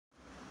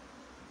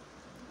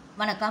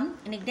வணக்கம்.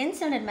 இன்னைக்கு 10th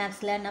standard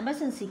mathsல numbers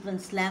and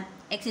sequenceல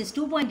exercise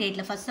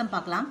 2.8ல first sum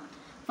பார்க்கலாம்.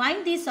 Find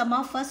the sum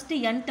of first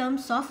n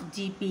terms of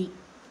GP.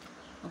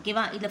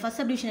 ஓகேவா? இதுல first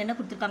subdivision என்ன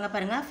கொடுத்திருக்காங்க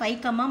பாருங்க.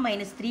 5,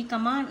 -3,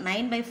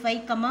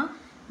 9/5,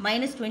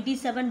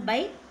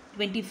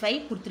 -27/25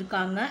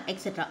 கொடுத்திருக்காங்க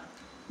etc.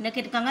 என்ன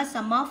கேட்டிருக்காங்க?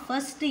 sum of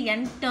first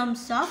n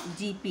terms of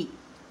GP.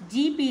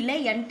 GPல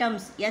n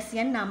terms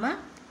Sn நாம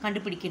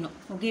கண்டுபிடிக்கணும்.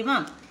 ஓகேவா?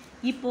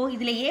 இப்போ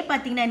இதுல A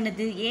பாத்தீங்கன்னா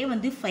என்னது? A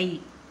வந்து 5.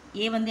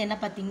 A வந்து என்ன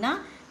பாத்தீங்கன்னா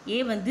A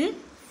வந்து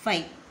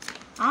 5.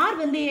 R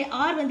வந்து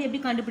எப்படி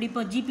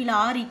கண்டுபிடிப்போம்? GP ல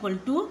R equal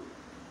to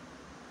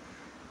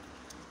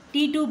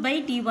T2 by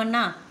T1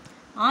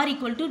 R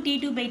equal to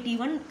T2 by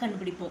T1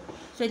 கண்டுபிடிப்போம்.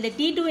 ஸோ இந்த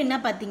T2 என்ன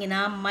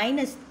பார்த்தீங்கன்னா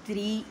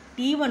 -3,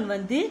 T1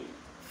 வந்து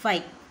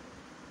 5.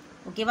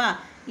 ஓகேவா?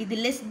 இது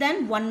லெஸ் தேன்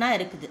 1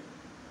 இருக்குது.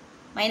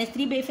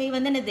 -3/5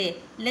 வந்து என்னது?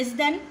 லெஸ்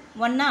தேன்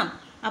 1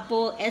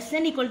 அப்போது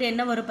Sn equal to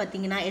என்ன வரும்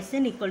பார்த்தீங்கன்னா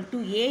Sn equal to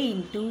A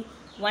into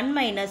 1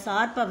 minus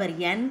R power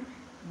n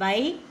by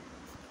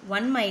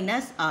 1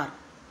 minus R.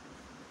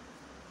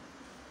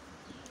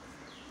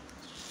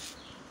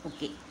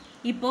 Okay,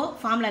 இப்போ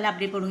ஃபார்முலால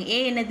அப்படியே போடுங்க. A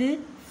என்னது?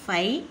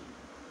 5,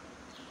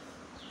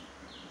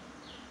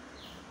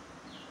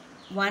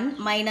 1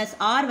 minus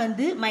R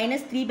வந்து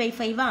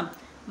 -3/5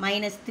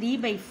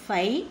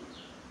 -3/5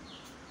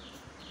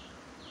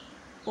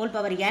 whole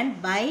power n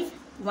by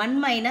 1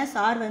 minus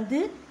R வந்து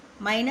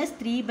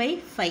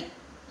 -3/5.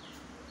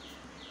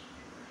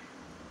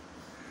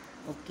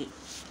 ஓகே,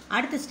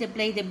 அடுத்த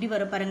ஸ்டெப்பில் இது எப்படி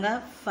வரும் பாருங்க.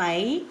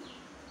 5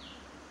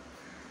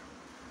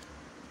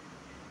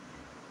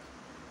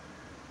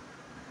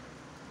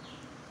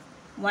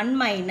 1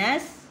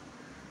 minus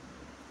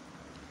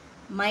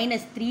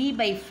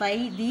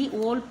 -3/5 the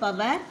whole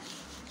power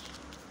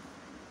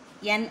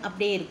n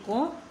அப்படியே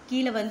இருக்கும்.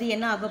 கீழே வந்து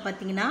என்ன ஆகும்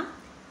பார்த்தீங்கன்னா,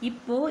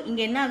 இப்போது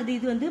இங்கே என்ன ஆகுது?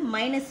 இது வந்து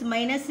மைனஸ்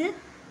மைனஸ்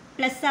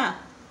ப்ளஸ்ஸா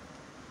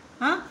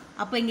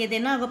அப்போ இங்கே இது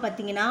என்ன ஆகும்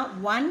பார்த்தீங்கன்னா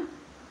 1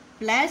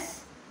 +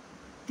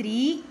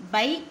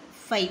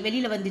 3/5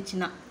 வெளியில்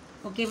வந்துச்சுன்னா.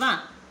 ஓகேவா?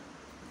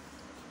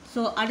 ஸோ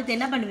அடுத்து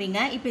என்ன பண்ணுவீங்க?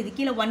 இப்போ இது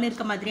கீழே 1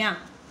 இருக்க மாதிரியா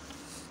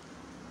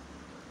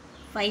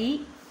 5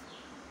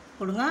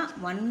 கொடுங்க.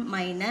 1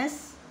 minus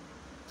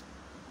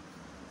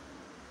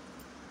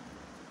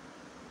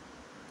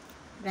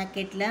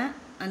ப்ராக்கெட்டில்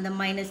அந்த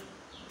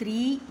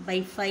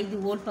 -3/5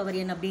 whole power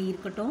n அப்படியே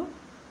இருக்கட்டும்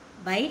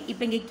பை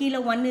இப்போ இங்கே கீழே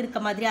 1 இருக்க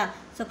மாதிரியா.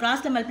 ஸோ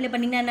கிராஸில் மல்டிப்ளை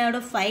பண்ணிங்கன்னா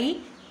என்னோட 5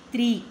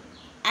 3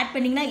 ஆட்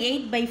பண்ணிங்கன்னா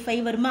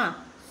 8/5 வருமா?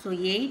 ஸோ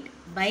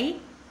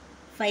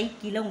 8/5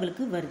 கீழே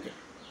உங்களுக்கு வருது.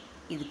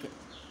 இதுக்கு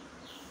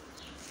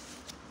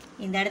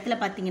இந்த இடத்துல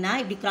பார்த்தீங்கன்னா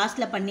இப்படி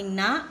கிராஸில்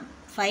பண்ணிங்கன்னா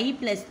 5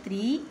 +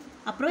 3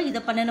 அப்புறம் இதை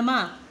பண்ணணுமா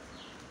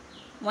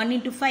 1 ×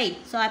 5.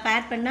 ஸோ அப்போ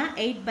ஆட் பண்ணால்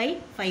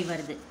 8/5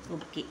 வருது.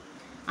 ஓகே,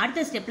 அடுத்த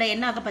ஸ்டெப்பில்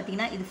என்ன ஆக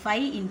பார்த்தீங்கன்னா இது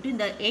 5 ×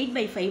 இந்த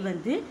 8/5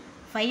 வந்து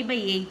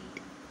 5/8.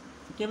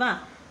 ஓகேவா?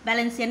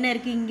 பேலன்ஸ் என்ன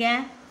இருக்குது இங்கே?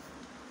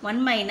 1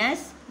 minus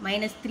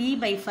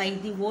 -3/5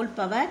 the whole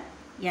power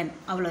n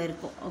அவ்வளோ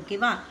இருக்கும்.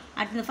 ஓகேவா?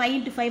 அடுத்து 5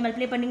 × 5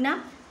 மல்டிப்ளை பண்ணிங்கன்னா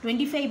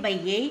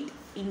 25/8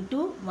 into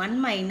 1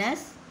 minus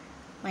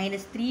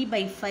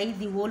 -3/5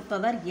 the whole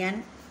power n.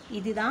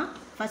 இதுதான்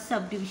first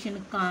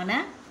சப்டிவிஷனுக்கான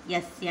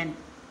Sn.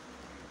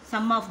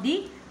 Some of the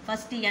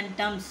first n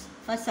terms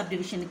first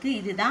சப்டிவிஷனுக்கு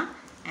இதுதான்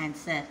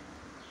ஆன்சர்.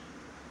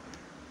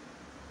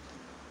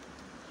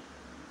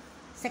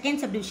 செகண்ட்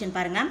சப்டிவிஷன்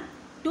பாருங்கள்.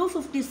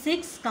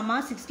 256,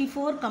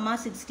 64,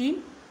 16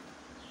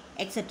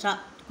 எக்ஸெட்ரா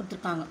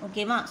கொடுத்துருக்காங்க.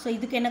 ஓகேவா? ஸோ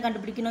இதுக்கு என்ன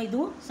கண்டுபிடிக்கணும்?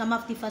 இதுவும் some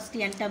of the first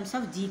n terms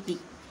of GB.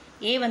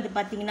 ஏ வந்து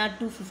பார்த்தீங்கன்னா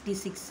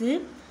 256,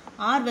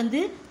 ஆர் வந்து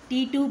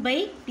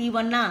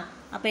T2/T1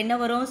 அப்போ என்ன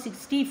வரும்?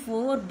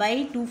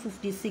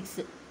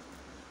 64/256.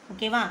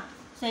 ஓகேவா?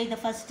 ஸோ இதை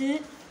ஃபஸ்ட்டு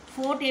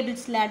 4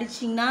 டேபிள்ஸில்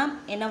அடிச்சிங்கன்னா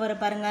என்ன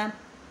வரும் பாருங்கள்.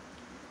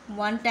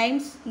 1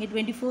 டைம்ஸ் இங்கே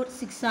 24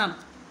 6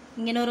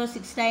 இங்கே என்ன வரும்?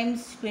 6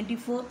 டைம்ஸ்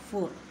 24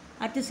 4.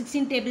 அடுத்து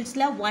 16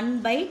 டேபிள்ஸில்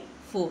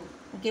 1/4.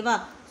 ஓகேவா?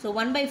 So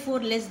 1/4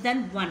 less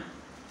than 1.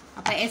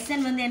 அப்போ Sn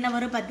வந்து என்ன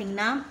வரும்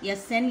பார்த்தீங்கன்னா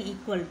Sn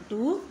equal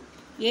to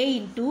A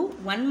into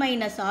 1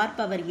 minus R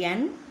power n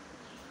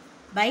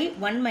by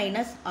 1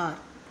 minus R.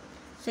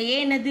 So A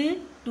என்னது?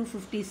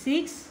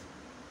 256.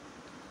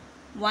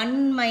 1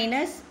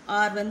 minus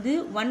R வந்து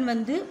 1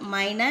 வந்து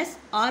minus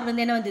R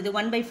வந்து என்ன வந்தது?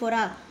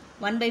 1/4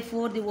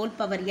 1/4 the whole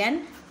power n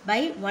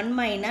by 1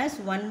 minus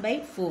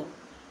 1/4.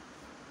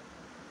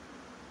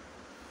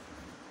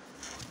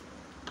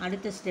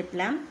 அடுத்த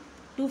ஸ்டெப்பில்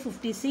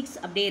 256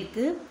 அப்படியே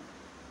இருக்குது.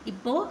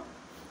 இப்போது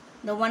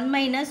இந்த 1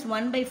 minus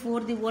 1/4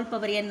 the whole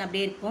power n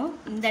அப்படியே இருக்கும்.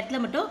 இந்த இடத்துல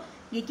மட்டும்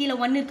இங்கே கீழே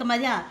 1 இருக்க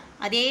மாதிரியா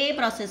அதே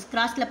ப்ராசஸ்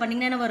கிராஸில்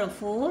பண்ணிங்கன்னா என்ன வரும்?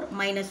 4 -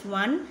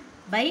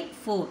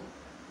 1/4.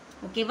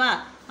 ஓகேவா?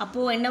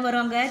 அப்போது என்ன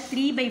வரும்? அங்கே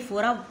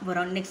 3/4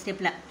 வரும். நெக்ஸ்ட்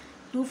ஸ்டெப்பில்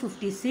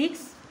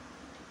 256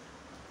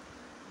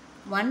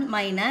 1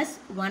 minus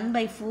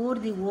 1/4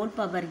 the whole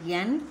power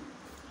n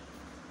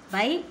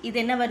by இது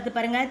என்ன வருது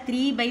பாருங்கள்?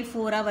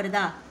 3/4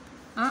 வருதா?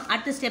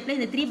 அடுத்த ஸ்டெப்பில்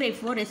இந்த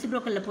 3/4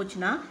 ரெசிப்ரோக்கலில்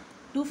போச்சுன்னா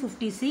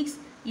 256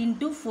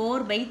 into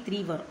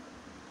 4/3 வரும்.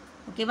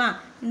 ஓகேவா?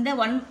 இந்த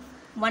 1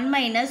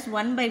 minus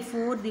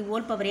 1/4 the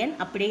whole power n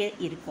அப்படியே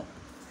இருக்கும்.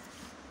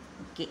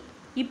 ஓகே,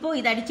 இப்போது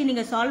இதை அடித்து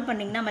நீங்கள் சால்வ்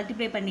பண்ணிங்கன்னா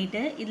மல்டிப்ளை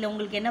பண்ணிவிட்டு இதில்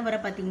உங்களுக்கு என்ன வர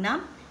பார்த்தீங்கன்னா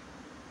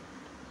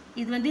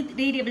இது வந்து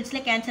 3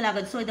 டேபிள்ஸில் கேன்சல்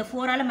ஆகுது. ஸோ இதை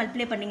 4ஆல்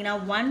மல்டிப்ளை பண்ணிங்கன்னா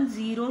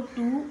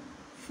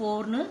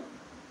 1024ன்னு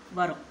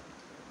வரும்.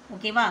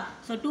 ஓகேவா?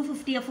 ஸோ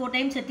 250 4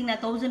 டைம்ஸ் எடுத்திங்கன்னா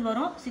 1000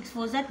 வரும். 6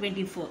 4s are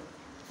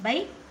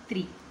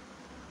 24/3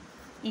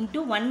 into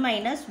 1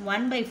 minus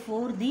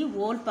 1/4 the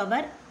whole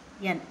power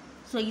n.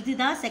 So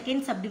இதுதான்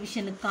செகண்ட்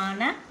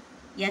சப்டிவிஷனுக்கான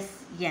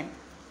SN.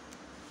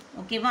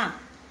 ஓகேவா?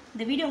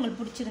 இந்த வீடியோ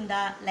உங்களுக்கு பிடிச்சிருந்தா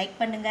லைக்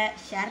பண்ணுங்கள்,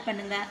 ஷேர்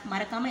பண்ணுங்கள்,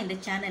 மறக்காமல் இந்த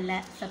சேனலை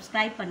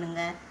சப்ஸ்கிரைப்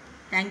பண்ணுங்கள்.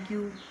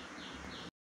 தேங்க்யூ.